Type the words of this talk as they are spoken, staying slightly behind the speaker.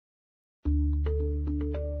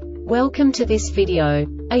Welcome to this video.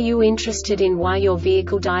 Are you interested in why your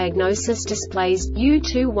vehicle diagnosis displays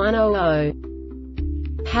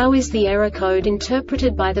U2100? How is the error code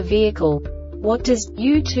interpreted by the vehicle? What does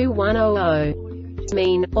U2100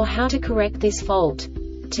 mean, or how to correct this fault?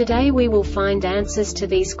 Today we will find answers to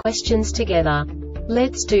these questions together.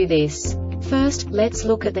 Let's do this. First, let's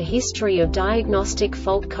look at the history of diagnostic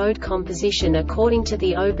fault code composition according to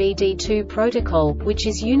the OBD2 protocol, which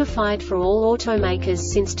is unified for all automakers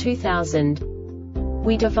since 2000.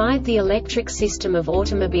 We divide the electric system of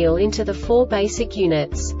automobile into the four basic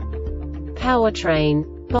units: powertrain,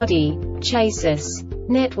 body, chassis,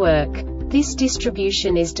 network. This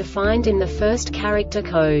distribution is defined in the first character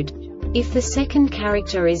code. If the second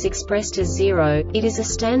character is expressed as 0, it is a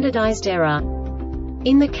standardized error.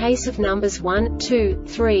 In the case of numbers 1, 2,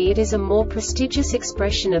 3, it is a more prestigious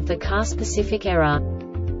expression of the car-specific error.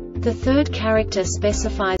 The third character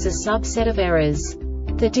specifies a subset of errors.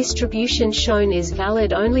 The distribution shown is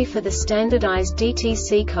valid only for the standardized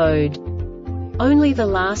DTC code. Only the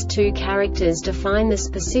last two characters define the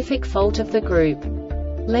specific fault of the group.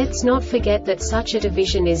 Let's not forget that such a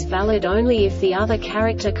division is valid only if the other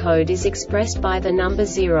character code is expressed by the number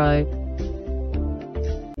 0.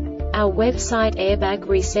 Our website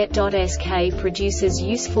airbagreset.sk produces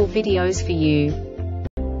useful videos for you.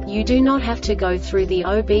 You do not have to go through the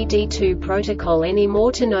OBD2 protocol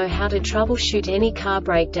anymore to know how to troubleshoot any car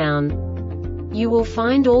breakdown. You will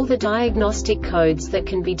find all the diagnostic codes that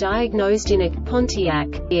can be diagnosed in a Pontiac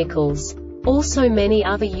vehicles. Also many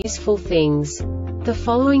other useful things. The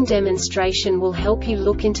following demonstration will help you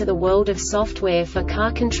look into the world of software for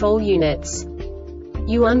car control units.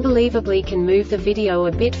 You unbelievably can move the video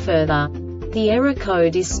a bit further. The error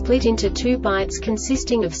code is split into 2 bytes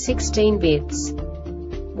consisting of 16 bits.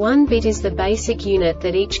 1 bit is the basic unit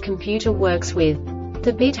that each computer works with.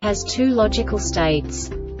 The bit has 2 logical states: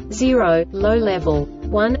 0, low level,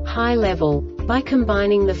 1, high level. By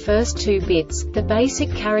combining the first 2 bits, the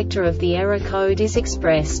basic character of the error code is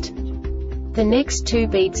expressed. The next 2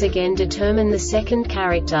 beats again determine the second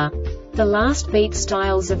character. The last beat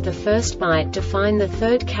styles of the first byte define the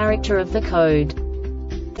third character of the code.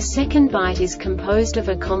 The second byte is composed of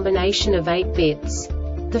a combination of 8 bits.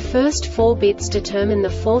 The first 4 bits determine the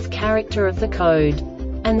fourth character of the code.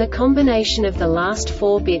 And the combination of the last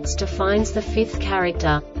 4 bits defines the fifth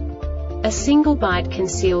character. A single byte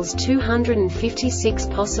conceals 256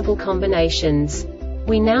 possible combinations.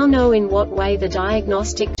 We now know in what way the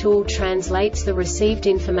diagnostic tool translates the received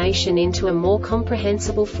information into a more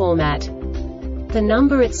comprehensible format. The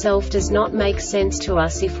number itself does not make sense to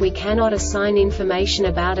us if we cannot assign information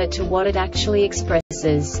about it to what it actually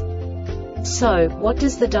expresses. So, what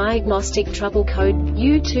does the Diagnostic Trouble Code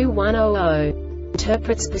U2100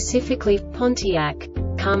 interpret specifically for Pontiac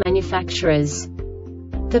car manufacturers?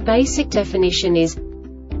 The basic definition is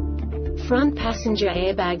front passenger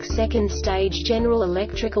airbag second stage general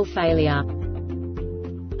electrical failure.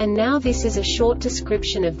 And now this is a short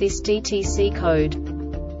description of this DTC code.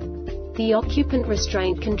 The Occupant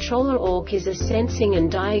Restraint Controller ORC is a sensing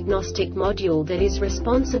and diagnostic module that is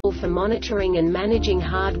responsible for monitoring and managing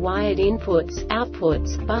hard-wired inputs,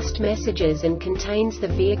 outputs, bus messages and contains the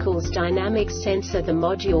vehicle's dynamics sensor. The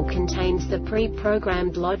module contains the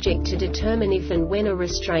pre-programmed logic to determine if and when a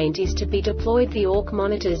restraint is to be deployed. The ORC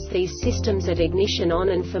monitors these systems at ignition on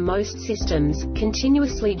and for most systems,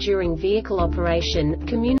 continuously during vehicle operation,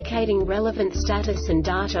 communicating relevant status and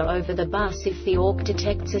data over the bus. If the ORC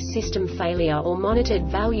detects a system failure or monitored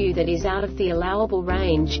value that is out of the allowable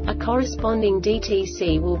range, a corresponding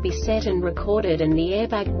DTC will be set and recorded, and the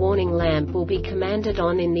Airbag Warning lamp will be commanded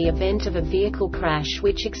on in the event of a vehicle crash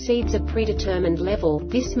which exceeds a predetermined level.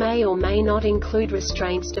 This may or may not include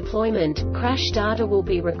restraints deployment. Crash data will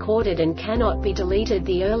be recorded and cannot be deleted.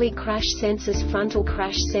 The early crash sensors. Frontal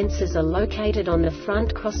crash sensors are located on the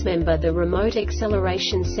front crossmember. The remote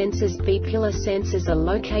acceleration sensors. B-pillar sensors are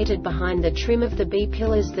located behind the trim of the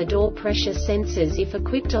B-pillars. The door pressure sensors, if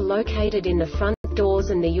equipped, are located in the front doors,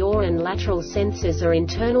 and the yaw and lateral sensors are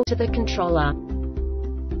internal to the controller.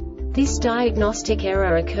 This diagnostic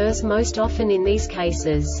error occurs most often in these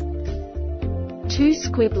cases: 2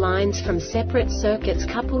 squib lines from separate circuits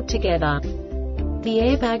coupled together. The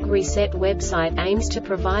Airbag Reset website aims to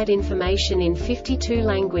provide information in 52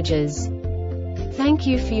 languages. Thank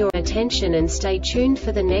you for your attention and stay tuned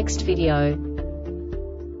for the next video.